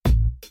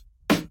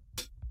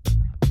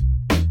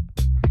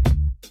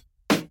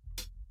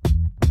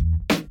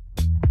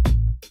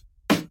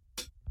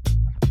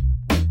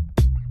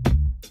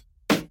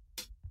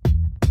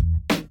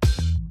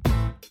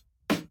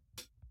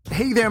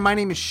Hey there, my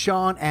name is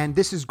Sean, and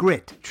this is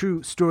Grit,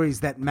 True Stories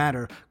That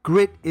Matter.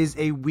 Grit is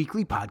a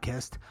weekly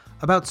podcast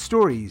about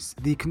stories,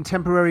 the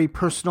contemporary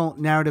personal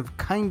narrative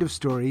kind of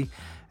story,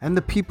 and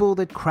the people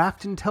that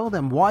craft and tell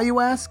them. Why, you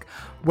ask?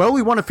 Well,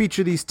 we want to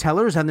feature these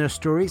tellers and their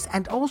stories,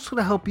 and also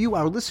to help you,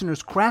 our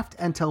listeners, craft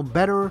and tell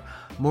better,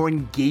 more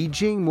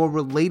engaging, more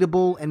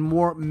relatable, and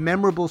more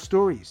memorable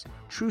stories.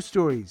 True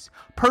stories,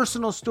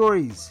 personal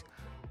stories,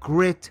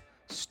 grit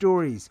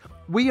stories.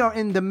 We are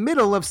in the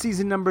middle of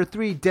season number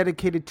 3,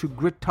 dedicated to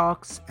grit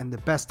talks and the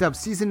best of.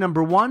 Season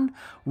number 1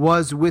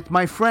 was with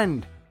my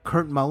friend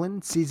Kurt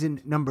Mullen. Season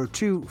number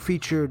 2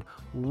 featured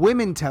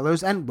women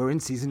tellers, and we're in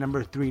season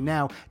number 3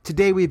 now.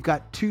 Today we've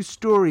got 2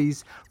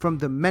 stories from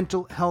the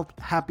Mental Health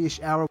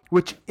Happyish Hour,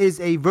 which is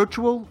a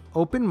virtual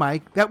open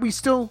mic that we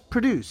still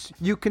produce.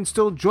 You can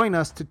still join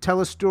us to tell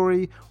a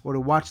story or to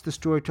watch the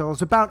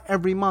storytellers about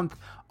every month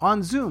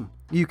on Zoom.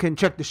 You can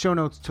check the show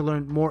notes to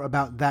learn more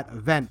about that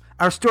event.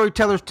 Our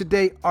storytellers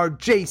today are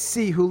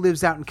JC, who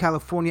lives out in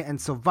California, and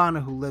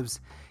Silvana, who lives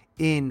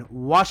in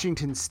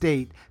Washington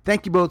State.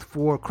 Thank you both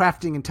for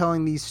crafting and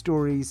telling these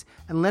stories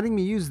and letting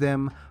me use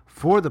them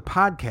for the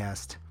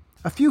podcast.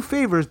 A few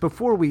favors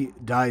before we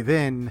dive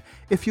in.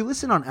 If you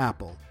listen on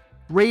Apple,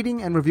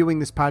 rating and reviewing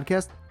this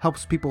podcast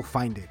helps people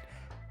find it,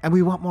 and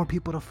we want more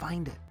people to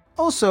find it.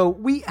 Also,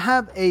 we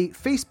have a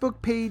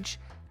Facebook page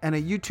and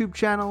a YouTube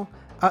channel.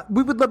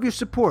 We would love your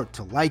support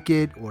to like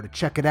it or to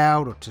check it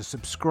out or to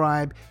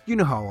subscribe. You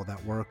know how all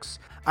that works.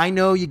 I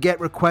know you get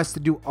requests to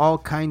do all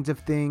kinds of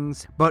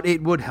things, but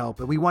it would help,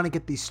 and we want to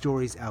get these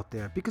stories out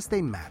there because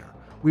they matter.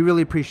 We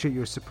really appreciate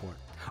your support.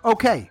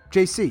 Okay,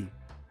 JC,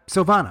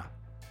 Silvana,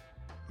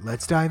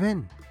 let's dive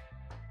in.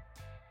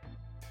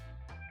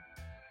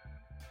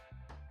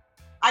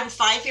 I'm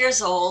 5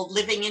 years old,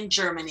 living in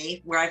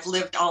Germany, where I've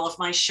lived all of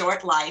my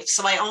short life,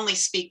 so I only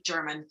speak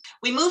German.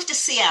 We moved to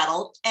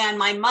Seattle, and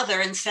my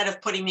mother, instead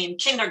of putting me in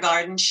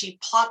kindergarten, she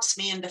plops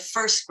me into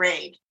first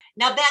grade.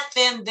 Now, back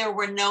then, there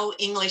were no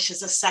English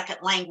as a second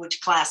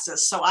language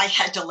classes, so I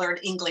had to learn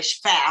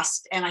English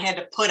fast, and I had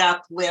to put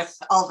up with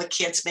all the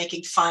kids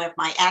making fun of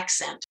my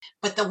accent.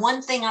 But the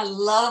one thing I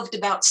loved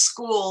about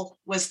school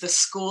was the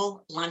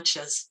school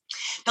lunches.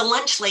 The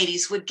lunch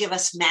ladies would give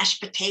us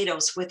mashed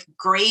potatoes with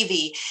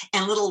gravy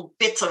and little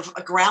bits of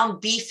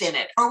ground beef in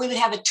it, or we would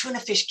have a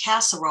tuna fish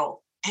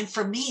casserole. And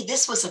for me,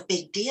 this was a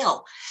big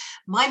deal.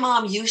 My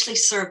mom usually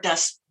served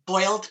us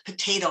boiled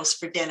potatoes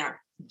for dinner.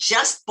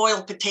 Just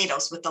boiled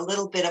potatoes with a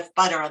little bit of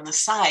butter on the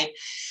side.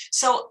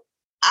 So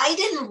I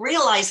didn't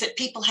realize that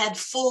people had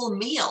full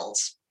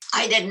meals.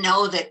 I didn't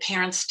know that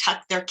parents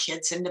tucked their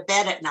kids into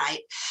bed at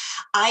night.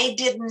 I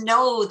didn't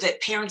know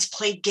that parents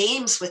played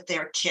games with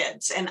their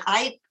kids, and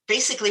I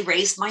basically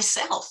raised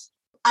myself.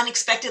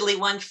 Unexpectedly,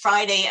 one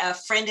Friday, a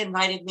friend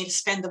invited me to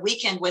spend the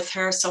weekend with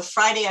her. So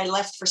Friday, I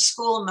left for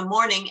school in the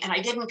morning, and I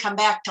didn't come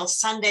back till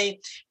Sunday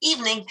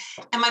evening.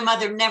 And my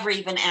mother never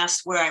even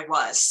asked where I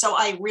was. So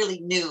I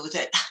really knew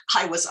that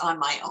I was on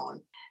my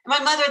own. My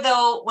mother,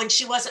 though, when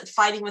she wasn't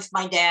fighting with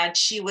my dad,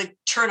 she would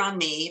turn on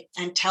me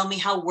and tell me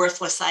how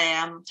worthless I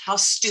am, how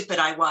stupid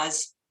I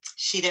was.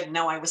 She didn't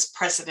know I was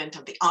president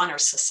of the Honor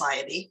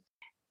Society.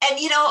 And,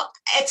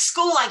 at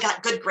school, I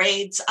got good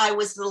grades. I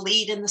was the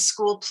lead in the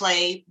school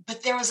play,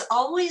 but there was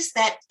always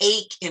that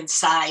ache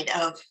inside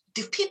of,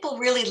 do people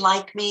really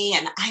like me?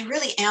 And I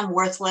really am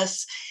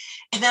worthless.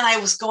 And then I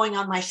was going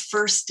on my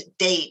first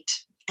date,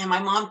 and my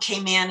mom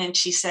came in and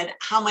she said,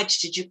 how much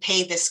did you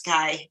pay this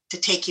guy to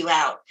take you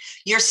out?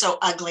 You're so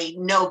ugly.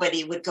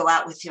 Nobody would go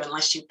out with you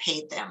unless you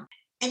paid them.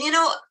 And,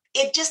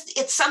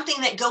 it's something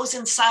that goes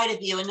inside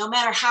of you. And no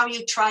matter how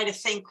you try to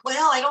think,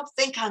 well, I don't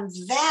think I'm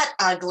that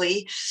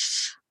ugly.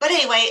 But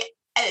anyway,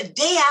 a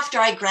day after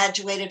I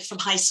graduated from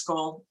high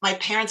school, my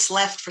parents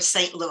left for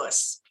St.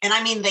 Louis. And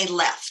I mean, they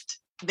left.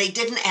 They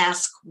didn't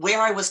ask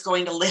where I was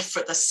going to live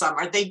for the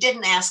summer. They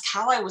didn't ask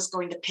how I was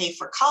going to pay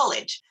for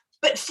college.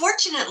 But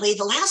fortunately,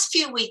 the last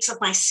few weeks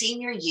of my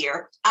senior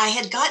year, I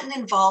had gotten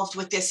involved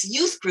with this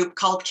youth group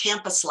called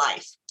Campus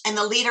Life. And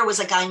the leader was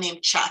a guy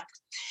named Chuck.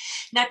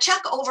 Now,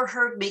 Chuck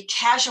overheard me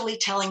casually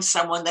telling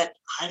someone that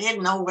I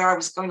didn't know where I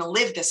was going to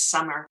live this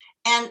summer.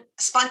 And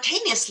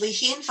spontaneously,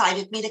 he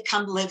invited me to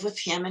come live with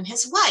him and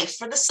his wife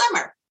for the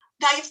summer.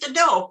 Now, you have to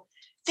know,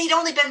 they'd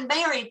only been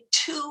married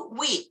 2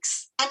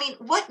 weeks. I mean,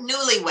 what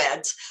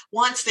newlyweds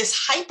wants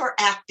this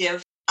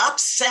hyperactive,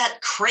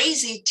 upset,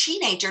 crazy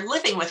teenager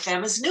living with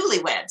them as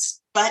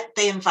newlyweds? But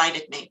they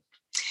invited me.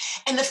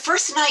 And the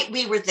first night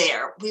we were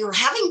there, we were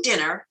having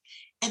dinner.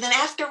 And then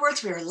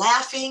afterwards, we were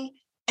laughing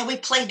and we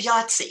played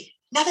Yahtzee.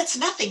 Now, that's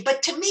nothing.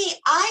 But to me,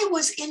 I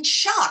was in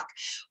shock.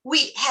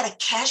 We had a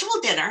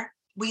casual dinner.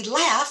 We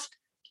laughed,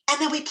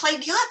 and then we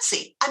played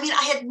Yahtzee. I mean,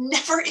 I had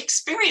never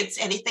experienced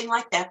anything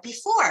like that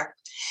before.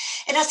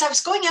 And as I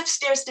was going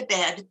upstairs to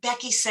bed,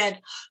 Becky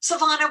said,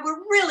 Silvana, we're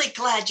really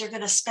glad you're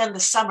going to spend the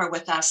summer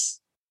with us.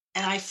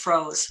 And I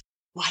froze.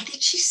 why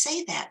did she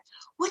say that?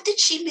 What did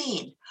she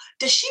mean?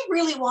 Does she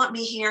really want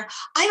me here?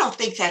 I don't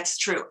think that's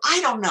true.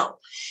 I don't know.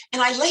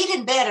 And I laid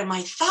in bed and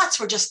my thoughts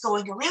were just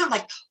going around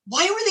like,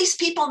 why were these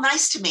people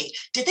nice to me?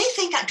 Did they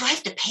think do I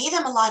have to pay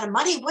them a lot of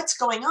money? What's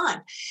going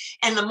on?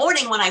 And the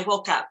morning when I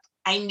woke up,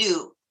 I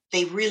knew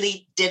they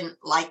really didn't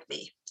like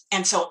me.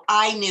 And so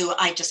I knew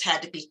I just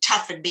had to be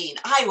tough and mean.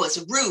 I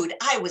was rude.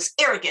 I was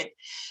arrogant.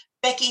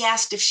 Becky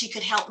asked if she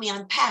could help me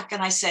unpack.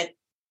 And I said,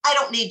 I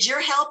don't need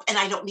your help and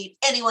I don't need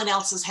anyone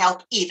else's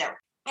help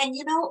either. And,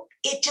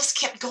 it just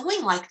kept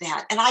going like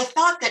that. And I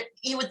thought that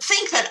you would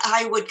think that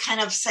I would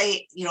kind of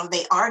say,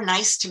 they are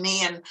nice to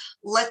me and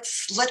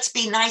let's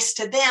be nice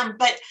to them.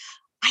 But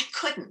I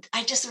couldn't.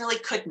 I just really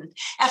couldn't.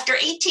 After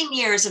 18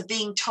 years of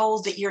being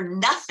told that you're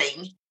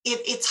nothing,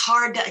 it's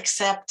hard to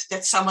accept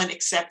that someone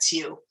accepts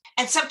you.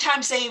 And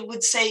sometimes they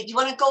would say, you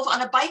want to go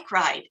on a bike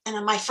ride?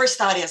 And my first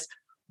thought is,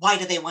 why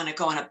do they want to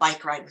go on a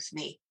bike ride with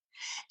me?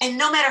 And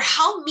no matter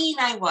how mean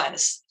I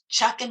was,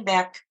 Chuck and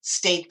Beck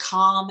stayed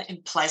calm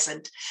and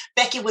pleasant.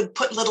 Becky would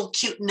put little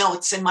cute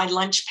notes in my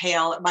lunch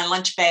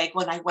bag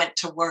when I went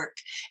to work.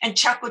 And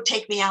Chuck would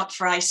take me out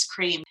for ice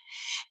cream.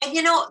 And,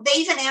 they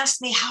even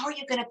asked me, how are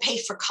you going to pay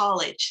for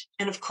college?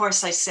 And of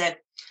course I said,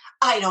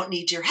 I don't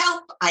need your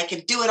help. I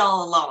can do it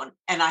all alone.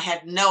 And I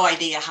had no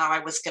idea how I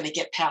was going to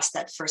get past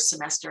that first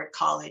semester at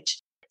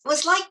college. It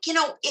was like,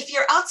 if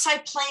you're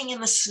outside playing in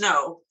the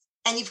snow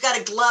and you've got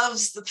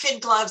the thin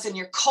gloves and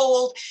you're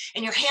cold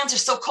and your hands are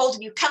so cold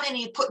and you come in and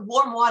you put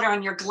warm water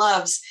on your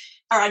gloves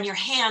or on your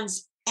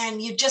hands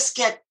and you just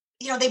get,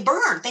 they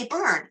burn. And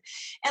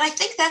I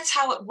think that's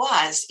how it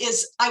was,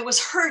 is I was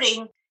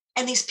hurting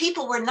and these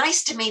people were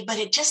nice to me, but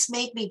it just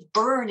made me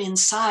burn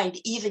inside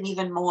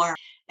even more.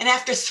 And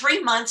after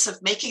 3 months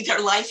of making their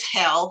life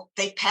hell,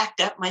 they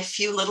packed up my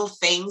few little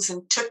things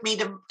and took me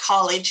to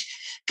college,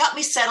 got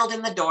me settled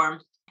in the dorm.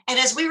 And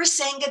as we were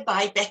saying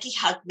goodbye, Becky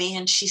hugged me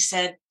and she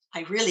said,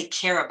 I really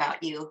care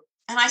about you.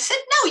 And I said,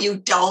 no, you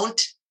don't.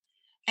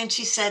 And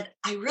she said,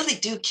 I really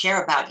do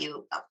care about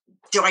you.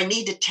 Do I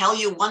need to tell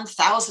you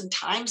 1,000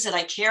 times that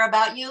I care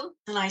about you?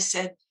 And I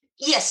said,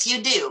 yes,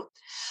 you do.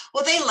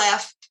 Well, they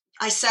left.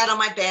 I sat on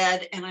my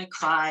bed and I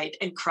cried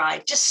and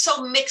cried, just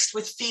so mixed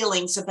with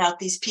feelings about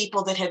these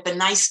people that had been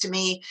nice to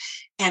me,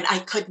 and I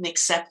couldn't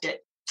accept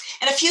it.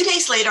 And a few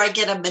days later, I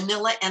get a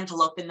manila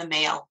envelope in the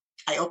mail.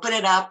 I open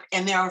it up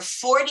and there are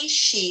 40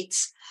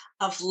 sheets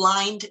of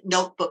lined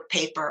notebook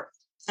paper.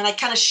 And I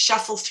kind of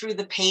shuffle through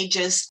the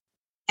pages,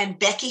 and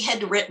Becky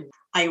had written,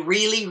 I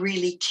really,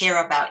 really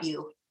care about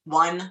you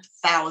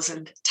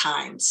 1,000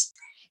 times.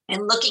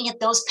 And looking at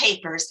those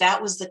papers,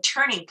 that was the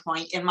turning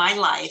point in my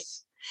life.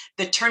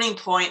 The turning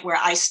point where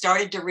I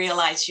started to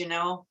realize,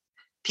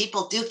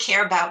 people do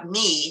care about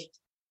me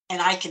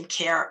and I can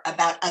care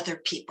about other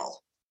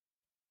people.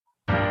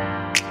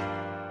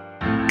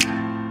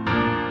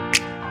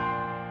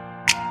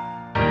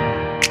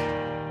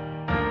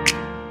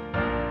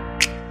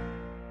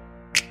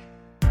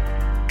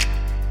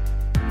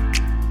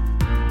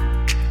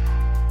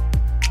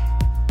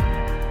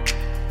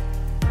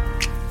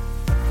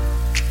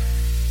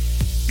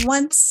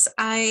 Once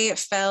I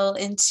fell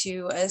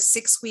into a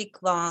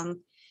 6-week-long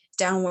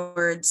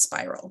downward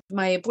spiral.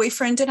 My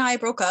boyfriend and I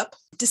broke up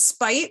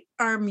despite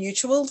our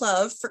mutual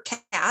love for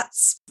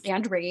cats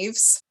and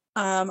raves.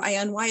 I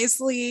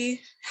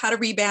unwisely had a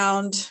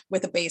rebound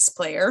with a bass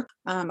player.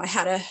 I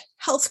had a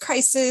health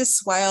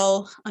crisis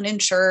while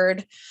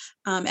uninsured,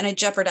 and I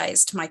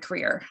jeopardized my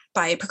career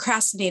by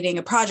procrastinating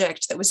a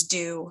project that was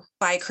due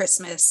by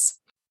Christmas.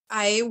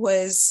 I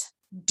was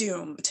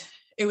doomed.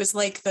 It was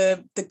like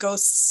the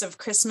ghosts of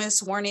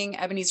Christmas warning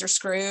Ebenezer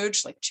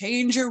Scrooge, like,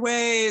 change your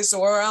ways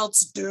or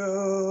else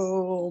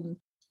doom.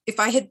 If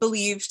I had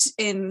believed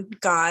in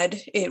God,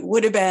 it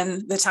would have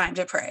been the time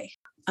to pray.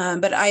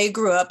 But I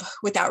grew up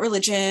without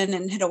religion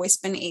and had always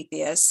been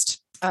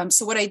atheist.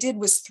 So what I did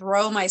was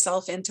throw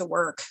myself into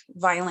work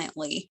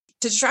violently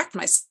to distract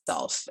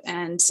myself.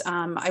 And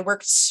I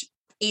worked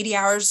 80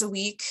 hours a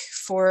week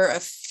for a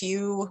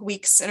few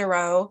weeks in a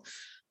row.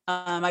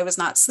 I was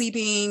not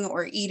sleeping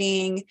or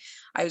eating.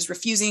 I was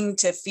refusing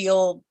to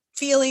feel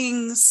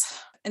feelings.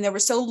 And there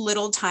was so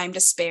little time to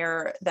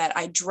spare that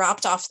I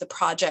dropped off the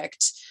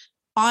project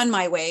on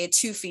my way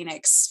to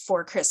Phoenix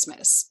for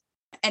Christmas.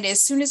 And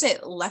as soon as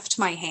it left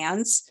my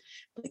hands,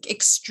 like,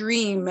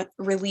 extreme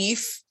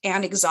relief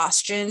and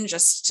exhaustion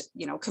just,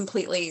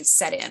 completely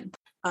set in.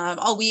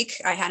 All week,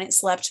 I hadn't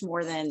slept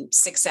more than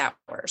 6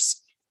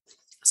 hours.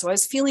 So I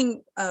was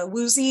feeling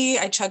woozy.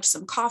 I chugged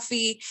some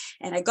coffee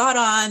and I got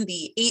on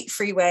the 8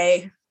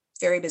 freeway,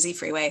 very busy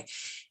freeway,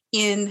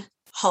 in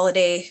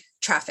holiday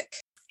traffic.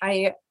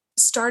 I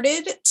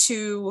started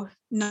to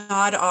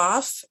nod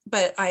off,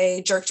 but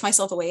I jerked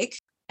myself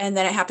awake, and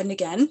then it happened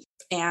again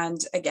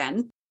and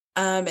again.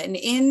 And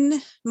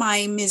in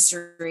my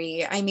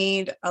misery, I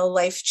made a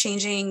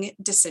life-changing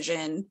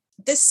decision.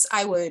 This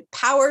I would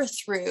power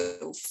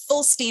through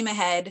full steam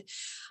ahead.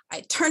 I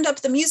turned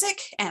up the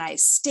music and I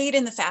stayed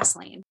in the fast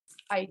lane.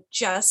 I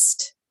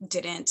just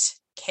didn't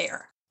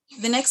care.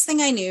 The next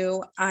thing I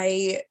knew,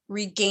 I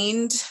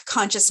regained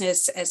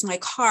consciousness as my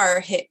car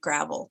hit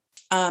gravel.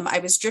 I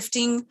was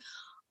drifting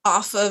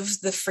off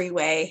of the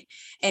freeway,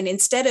 and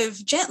instead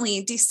of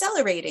gently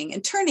decelerating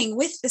and turning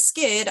with the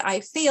skid, I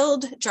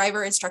failed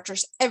driver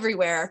instructors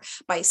everywhere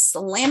by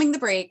slamming the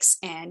brakes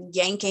and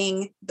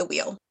yanking the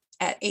wheel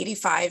at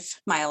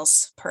 85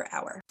 miles per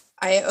hour.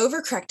 I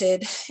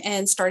overcorrected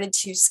and started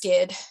to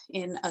skid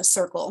in a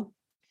circle.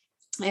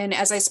 And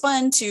as I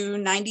spun to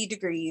 90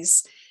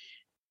 degrees,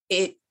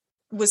 it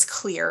was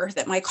clear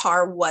that my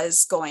car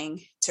was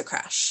going to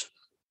crash.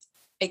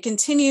 It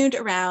continued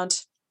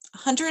around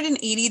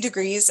 180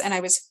 degrees, and I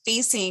was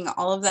facing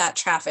all of that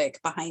traffic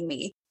behind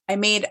me. I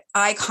made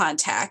eye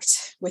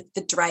contact with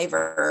the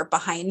driver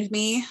behind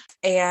me,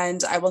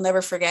 and I will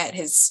never forget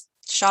his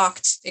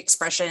shocked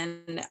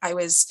expression. I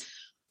was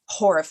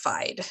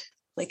horrified,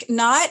 like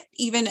not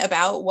even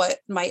about what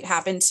might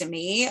happen to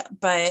me,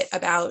 but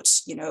about,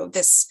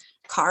 this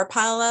car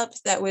pileup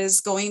that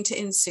was going to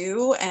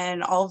ensue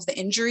and all of the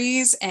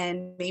injuries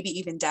and maybe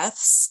even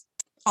deaths,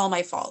 all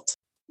my fault.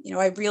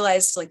 I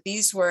realized like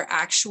these were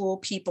actual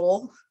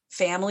people,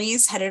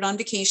 families headed on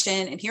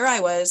vacation. And here I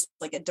was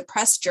like a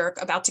depressed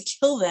jerk about to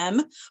kill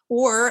them,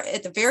 or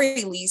at the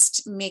very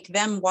least, make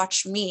them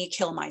watch me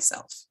kill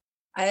myself.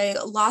 I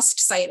lost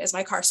sight as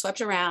my car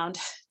swept around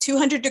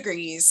 200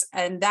 degrees.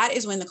 And that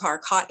is when the car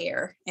caught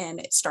air and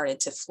it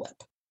started to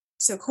flip.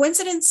 So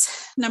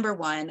coincidence number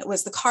one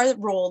was the car that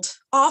rolled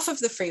off of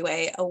the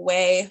freeway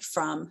away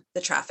from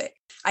the traffic.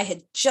 I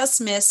had just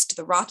missed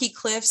the rocky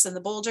cliffs and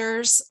the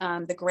boulders.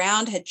 The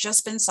ground had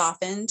just been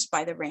softened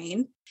by the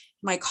rain.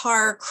 My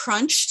car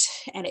crunched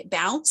and it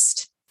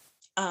bounced.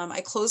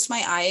 I closed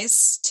my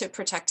eyes to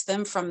protect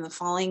them from the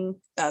falling,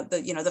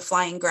 the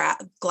flying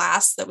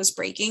glass that was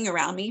breaking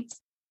around me.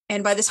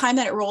 And by the time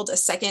that it rolled a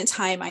second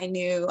time, I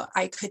knew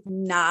I could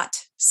not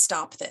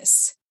stop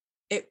this.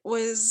 It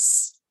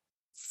was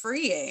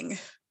freeing.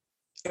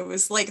 It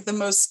was like the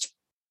most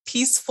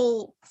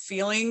peaceful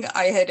feeling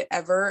I had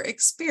ever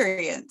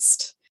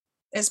experienced.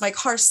 As my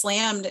car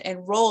slammed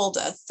and rolled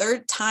a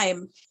third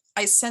time,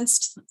 I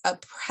sensed a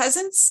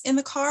presence in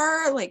the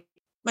car. Like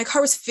my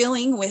car was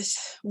filling with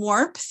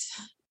warmth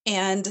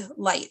and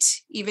light.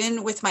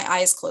 Even with my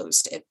eyes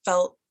closed, it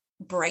felt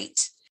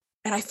bright.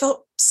 And I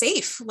felt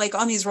safe, like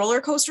on these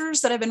roller coasters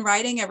that I've been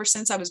riding ever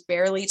since I was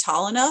barely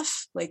tall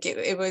enough. Like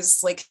it was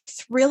like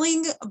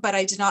thrilling, but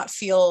I did not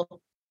feel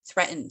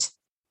threatened.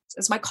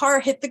 As my car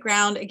hit the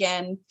ground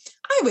again,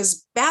 I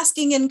was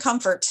basking in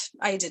comfort.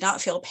 I did not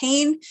feel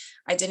pain.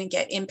 I didn't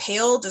get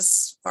impaled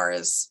as far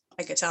as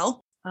I could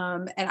tell.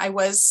 And I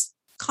was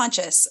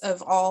conscious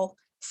of all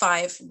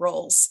 5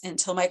 rolls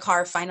until my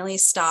car finally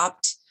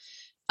stopped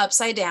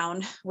upside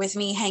down with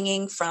me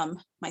hanging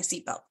from my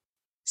seatbelt.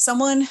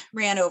 Someone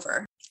ran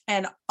over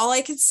and all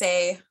I could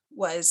say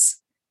was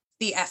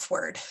the F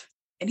word.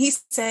 And he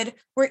said,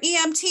 "We're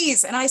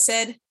EMTs." And I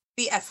said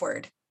the F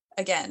word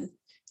again.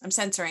 I'm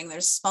censoring.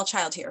 There's a small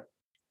child here.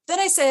 Then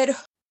I said,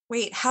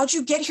 "Wait, how'd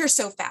you get here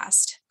so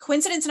fast?"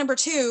 Coincidence number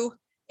 2,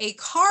 a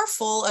car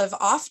full of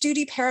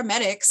off-duty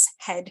paramedics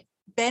had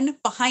been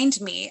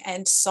behind me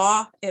and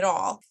saw it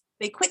all.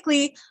 They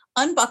quickly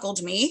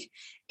unbuckled me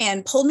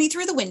and pulled me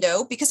through the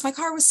window because my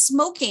car was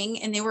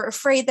smoking and they were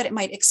afraid that it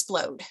might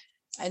explode.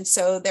 And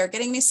so they're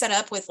getting me set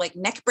up with like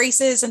neck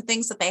braces and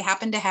things that they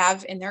happen to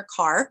have in their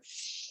car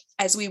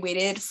as we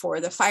waited for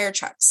the fire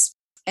trucks.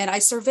 And I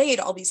surveyed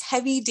all these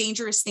heavy,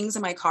 dangerous things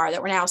in my car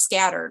that were now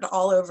scattered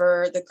all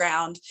over the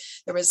ground.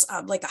 There was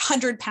like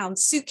 100-pound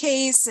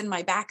suitcase in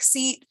my back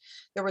seat.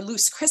 There were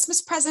loose Christmas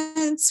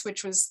presents,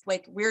 which was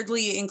like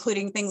weirdly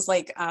including things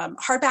like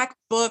hardback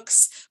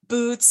books,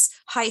 boots,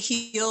 high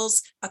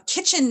heels, a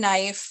kitchen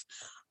knife.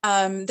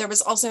 There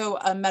was also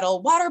a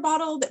metal water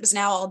bottle that was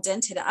now all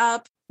dented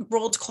up,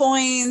 rolled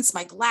coins,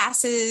 my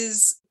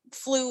glasses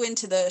flew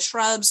into the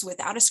shrubs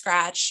without a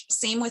scratch.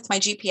 Same with my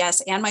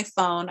GPS and my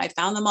phone. I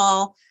found them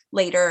all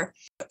later.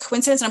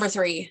 Coincidence number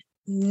 3,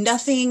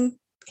 nothing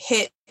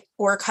hit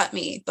or cut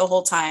me the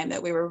whole time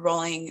that we were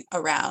rolling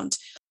around.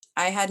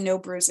 I had no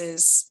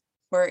bruises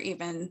or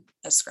even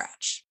a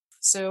scratch.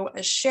 So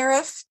a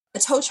sheriff, a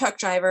tow truck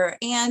driver,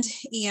 and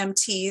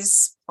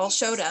EMTs all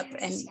showed up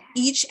and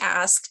each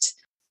asked,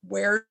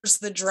 "Where's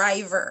the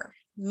driver?"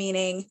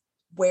 Meaning,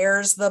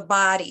 where's the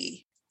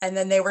body? And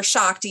then they were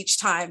shocked each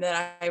time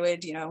that I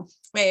would,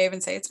 wave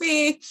and say, "It's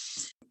me."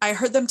 I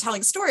heard them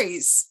telling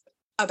stories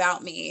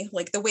about me,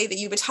 like the way that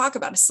you would talk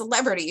about a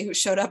celebrity who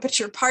showed up at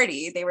your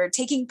party. They were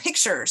taking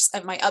pictures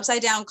of my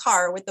upside down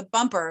car with the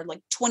bumper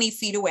like 20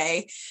 feet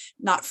away,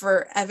 not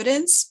for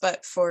evidence,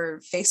 but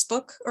for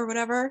Facebook or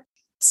whatever.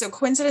 So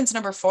coincidence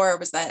number 4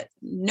 was that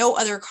no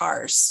other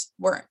cars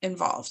were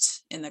involved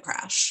in the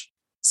crash.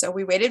 So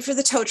we waited for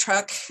the tow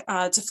truck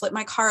to flip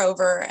my car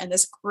over, and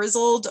this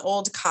grizzled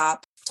old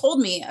cop told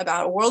me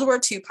about a World War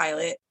II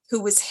pilot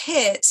who was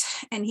hit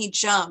and he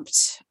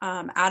jumped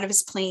out of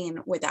his plane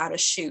without a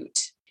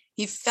chute.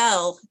 He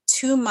fell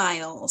 2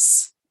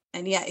 miles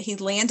and yet he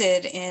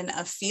landed in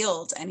a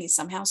field and he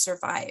somehow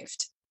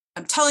survived.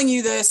 "I'm telling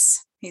you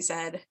this," he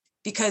said,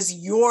 because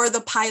you're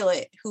the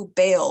pilot who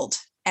bailed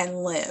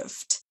and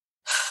lived.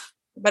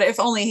 But if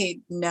only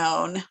he'd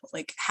known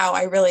like how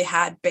I really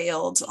had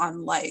bailed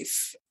on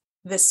life.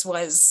 This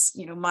was,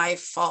 my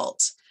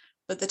fault.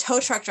 But the tow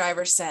truck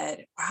driver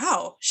said,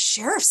 wow,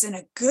 sheriff's in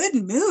a good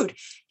mood.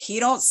 He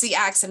don't see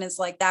accidents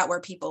like that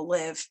where people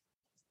live.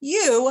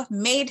 You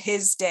made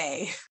his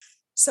day.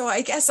 So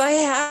I guess I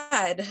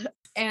had.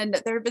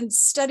 And there have been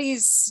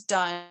studies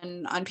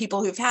done on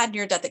people who've had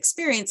near-death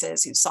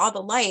experiences, who saw the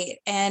light,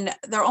 and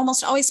they're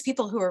almost always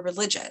people who are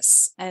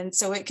religious. And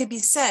so it could be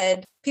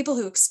said, people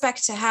who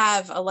expect to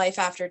have a life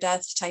after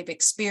death type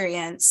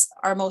experience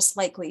are most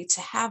likely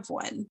to have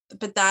one.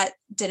 But that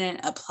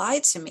didn't apply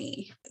to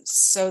me.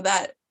 So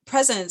that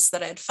presence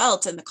that I'd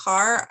felt in the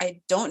car, I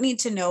don't need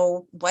to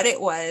know what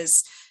it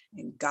was.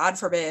 And God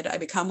forbid I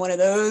become one of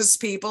those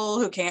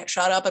people who can't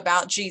shut up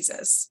about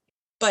Jesus.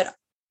 But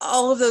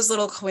all of those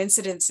little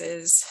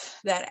coincidences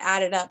that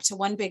added up to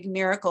one big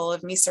miracle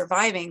of me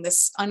surviving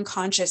this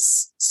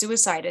unconscious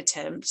suicide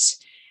attempt,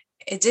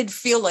 it did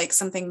feel like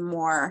something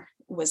more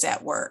was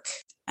at work.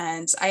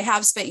 And I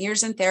have spent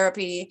years in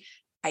therapy.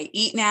 I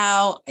eat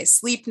now, I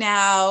sleep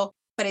now,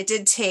 but it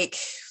did take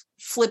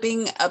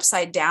flipping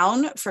upside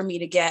down for me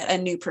to get a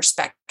new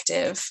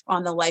perspective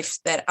on the life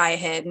that I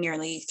had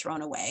nearly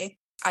thrown away.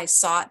 I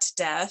sought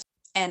death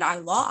and I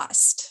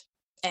lost.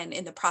 And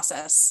in the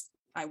process,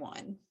 I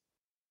won.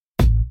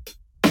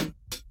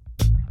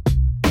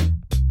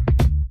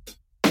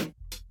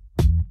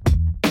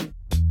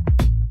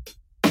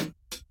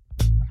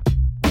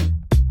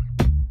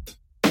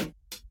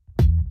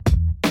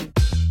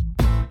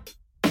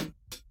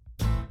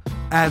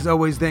 As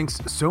always, thanks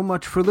so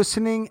much for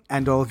listening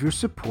and all of your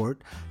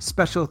support.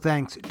 Special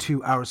thanks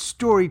to our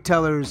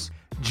storytellers,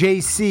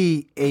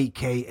 JC,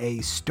 aka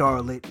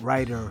Starlit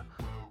Writer,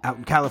 out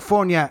in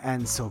California,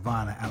 and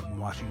Silvana out in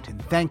Washington.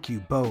 Thank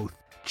you both.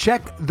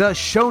 Check the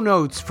show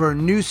notes for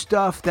new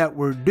stuff that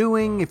we're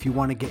doing if you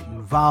want to get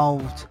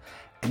involved.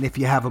 And if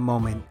you have a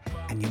moment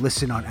and you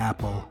listen on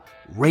Apple,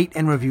 rate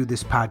and review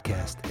this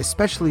podcast,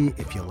 especially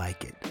if you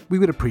like it. We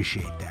would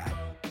appreciate that.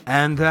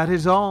 And that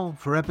is all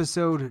for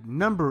episode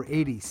number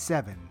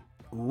 87.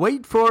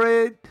 Wait for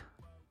it.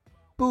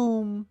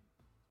 Boom.